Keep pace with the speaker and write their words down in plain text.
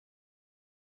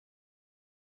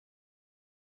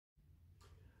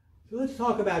So let's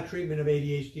talk about treatment of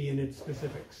ADHD and its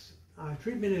specifics.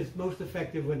 Treatment is most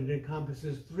effective when it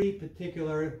encompasses three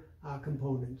particular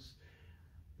components.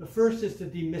 The first is to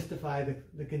demystify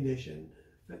the condition.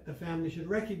 The family should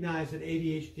recognize that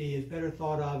ADHD is better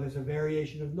thought of as a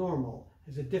variation of normal,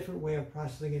 as a different way of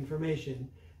processing information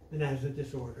than as a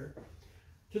disorder.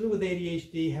 Children with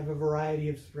ADHD have a variety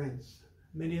of strengths.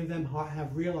 Many of them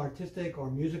have real artistic or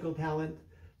musical talent.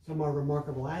 Some are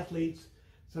remarkable athletes.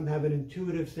 Some have an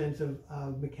intuitive sense of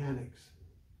mechanics.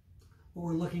 What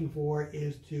we're looking for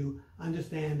is to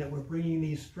understand that we're bringing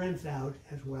these strengths out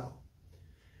as well.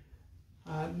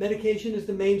 Medication is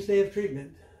the mainstay of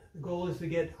treatment. The goal is to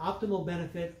get optimal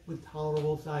benefit with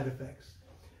tolerable side effects.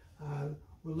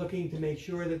 We're looking to make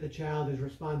sure that the child is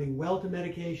responding well to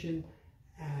medication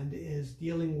and is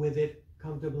dealing with it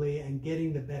comfortably and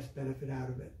getting the best benefit out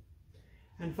of it.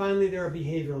 And finally, there are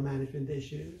behavioral management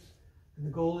issues. And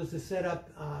the goal is to set up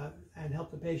and help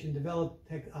the patient develop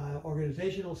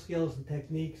organizational skills and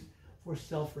techniques for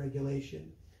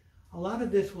self-regulation. A lot of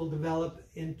this will develop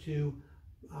into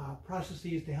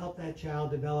processes to help that child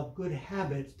develop good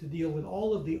habits to deal with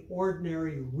all of the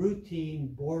ordinary, routine,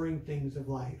 boring things of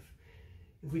life.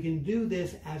 If we can do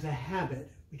this as a habit,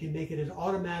 we can make it as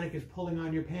automatic as pulling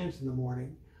on your pants in the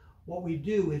morning. What we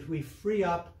do is we free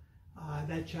up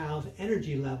that child's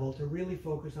energy level to really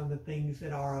focus on the things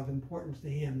that are of importance to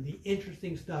him, the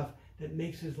interesting stuff that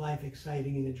makes his life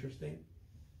exciting and interesting.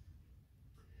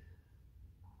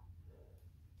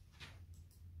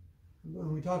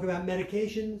 When we talk about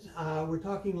medications, we're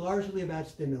talking largely about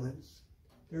stimulants.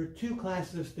 There are two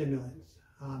classes of stimulants,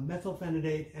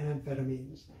 methylphenidate and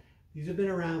amphetamines. These have been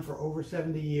around for over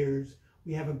 70 years.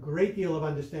 We have a great deal of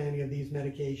understanding of these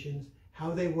medications,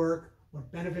 how they work, what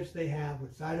benefits they have,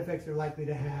 what side effects they're likely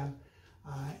to have,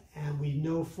 and we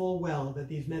know full well that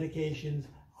these medications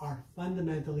are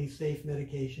fundamentally safe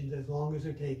medications as long as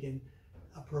they're taken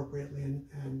appropriately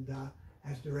and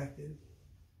as directed.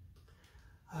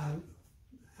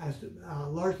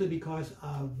 Largely because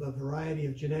of a variety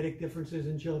of genetic differences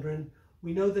in children,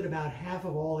 we know that about half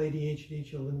of all ADHD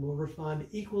children will respond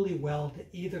equally well to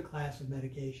either class of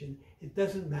medication. It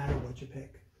doesn't matter what you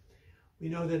pick. We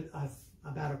know that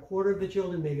about a quarter of the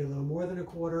children, maybe a little more than a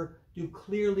quarter, do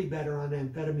clearly better on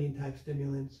amphetamine-type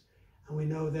stimulants. And we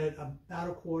know that about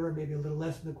a quarter, maybe a little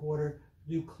less than a quarter,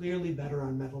 do clearly better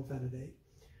on methylphenidate.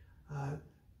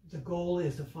 The goal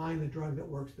is to find the drug that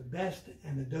works the best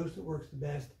and the dose that works the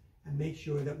best and make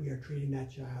sure that we are treating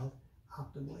that child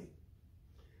optimally.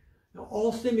 Now,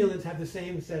 all stimulants have the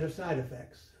same set of side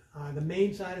effects. The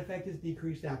main side effect is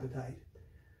decreased appetite.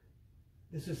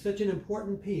 This is such an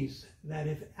important piece that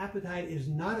if appetite is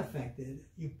not affected,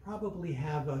 you probably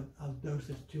have a dose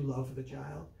that's too low for the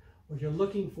child. What you're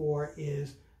looking for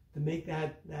is to make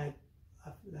that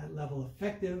level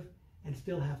effective and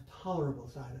still have tolerable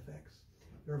side effects.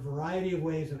 There are a variety of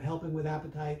ways of helping with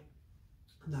appetite.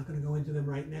 I'm not going to go into them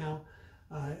right now,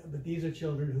 but these are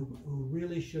children who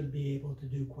really should be able to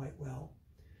do quite well.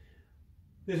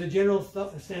 There's a general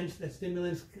sense that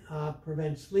stimulants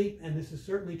prevent sleep, and this is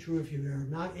certainly true if you are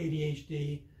not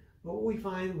ADHD. But what we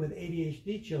find with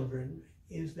ADHD children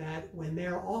is that when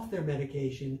they're off their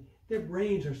medication, their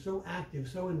brains are so active,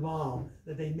 so involved,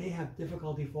 that they may have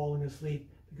difficulty falling asleep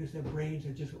because their brains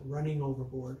are just running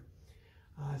overboard.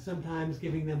 Sometimes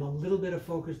giving them a little bit of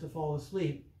focus to fall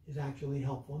asleep is actually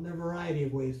helpful. And there are a variety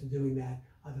of ways to doing that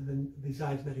other than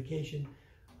besides medication.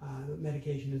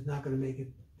 Medication is not going to make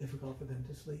it difficult for them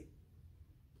to sleep.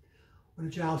 When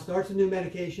a child starts a new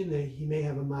medication, he may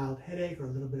have a mild headache or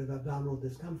a little bit of abdominal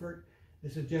discomfort.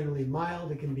 This is generally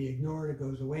mild. It can be ignored. It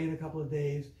goes away in a couple of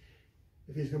days.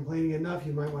 If he's complaining enough,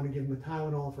 you might want to give him a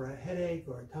Tylenol for a headache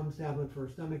or a Tums tablet for a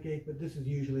stomach ache, but this is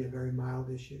usually a very mild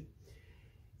issue.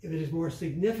 If it is more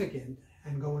significant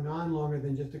and going on longer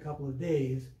than just a couple of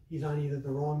days, he's on either the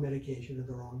wrong medication or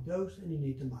the wrong dose, and you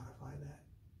need to modify that.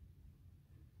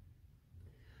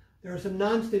 There are some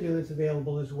non-stimulants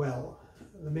available as well.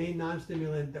 The main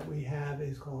non-stimulant that we have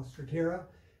is called Strattera.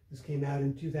 This came out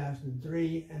in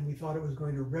 2003, and we thought it was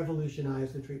going to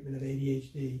revolutionize the treatment of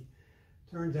ADHD.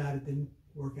 Turns out it didn't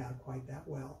work out quite that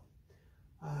well.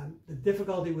 The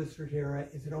difficulty with Strattera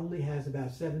is it only has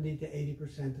about 70 to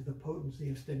 80% of the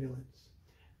potency of stimulants.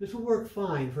 This will work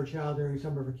fine for a child during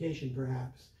summer vacation,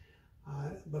 perhaps,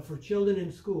 but for children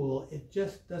in school, it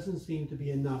just doesn't seem to be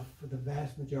enough for the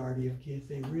vast majority of kids.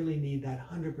 They really need that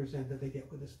 100% that they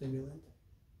get with a stimulant.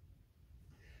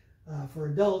 For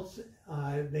adults,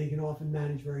 they can often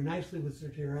manage very nicely with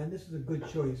Strattera, and this is a good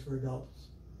choice for adults.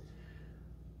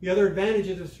 The other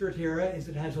advantages of Strattera is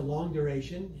it has a long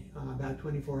duration, about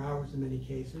 24 hours in many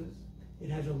cases. It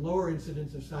has a lower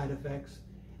incidence of side effects,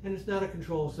 and it's not a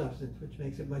controlled substance, which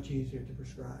makes it much easier to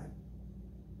prescribe.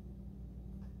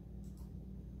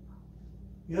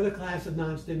 The other class of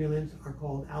non-stimulants are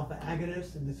called alpha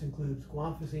agonists, and this includes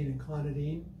guanfacine and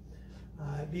clonidine.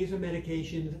 These are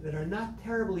medications that are not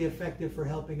terribly effective for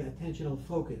helping attentional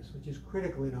focus, which is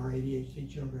critical in our ADHD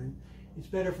children. It's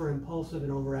better for impulsive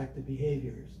and overactive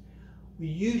behaviors. We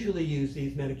usually use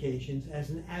these medications as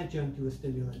an adjunct to a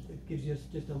stimulant. It gives us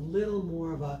just a little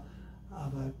more of a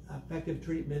effective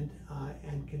treatment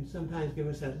and can sometimes give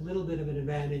us that little bit of an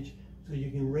advantage, so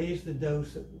you can raise the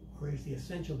dose, raise the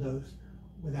essential dose,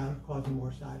 without causing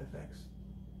more side effects.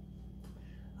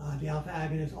 The alpha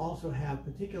agonists also have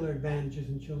particular advantages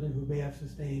in children who may have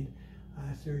sustained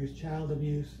serious child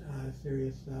abuse,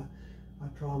 serious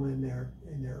trauma in their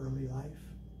early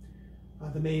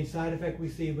life. The main side effect we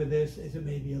see with this is it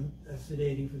may be a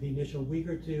sedating for the initial week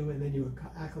or two, and then you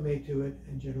acclimate to it,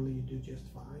 and generally you do just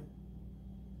fine.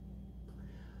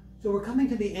 So we're coming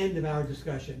to the end of our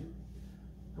discussion.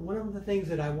 And one of the things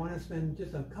that I want to spend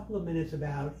just a couple of minutes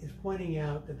about is pointing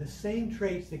out that the same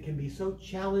traits that can be so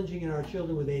challenging in our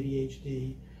children with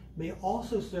ADHD may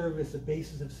also serve as the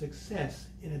basis of success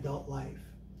in adult life.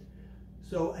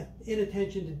 So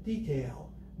inattention to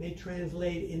detail may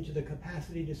translate into the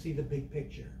capacity to see the big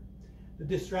picture. The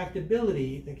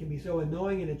distractibility that can be so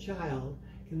annoying in a child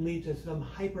can lead to some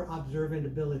hyper-observant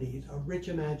abilities, a rich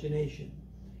imagination.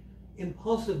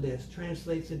 Impulsiveness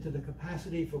translates into the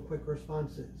capacity for quick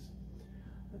responses.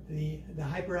 The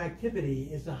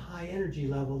hyperactivity is the high energy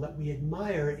level that we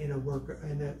admire in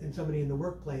in somebody in the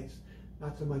workplace,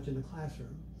 not so much in the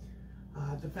classroom.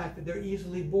 The fact that they're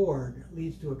easily bored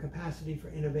leads to a capacity for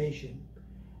innovation.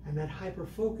 And that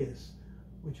hyperfocus,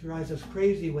 which drives us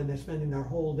crazy when they're spending their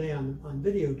whole day on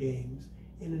video games,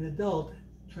 in an adult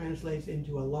translates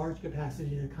into a large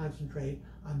capacity to concentrate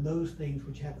on those things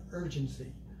which have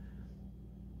urgency.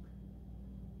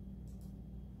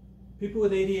 People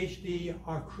with ADHD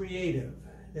are creative,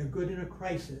 they're good in a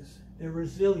crisis, they're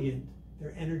resilient,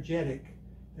 they're energetic,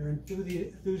 they're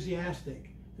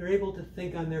enthusiastic, they're able to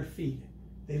think on their feet,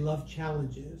 they love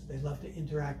challenges, they love to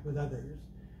interact with others.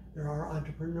 There are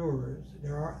entrepreneurs,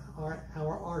 there are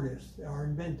our artists, there are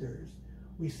inventors.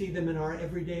 We see them in our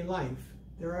everyday life.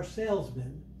 There are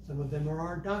salesmen, some of them are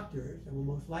our doctors, and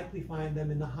we'll most likely find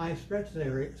them in the high stress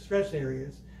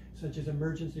areas, such as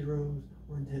emergency rooms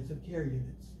or intensive care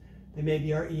units. They may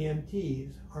be our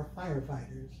EMTs, our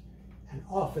firefighters, and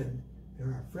often they're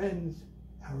our friends,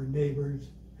 our neighbors,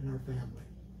 and our family.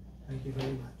 Thank you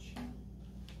very much.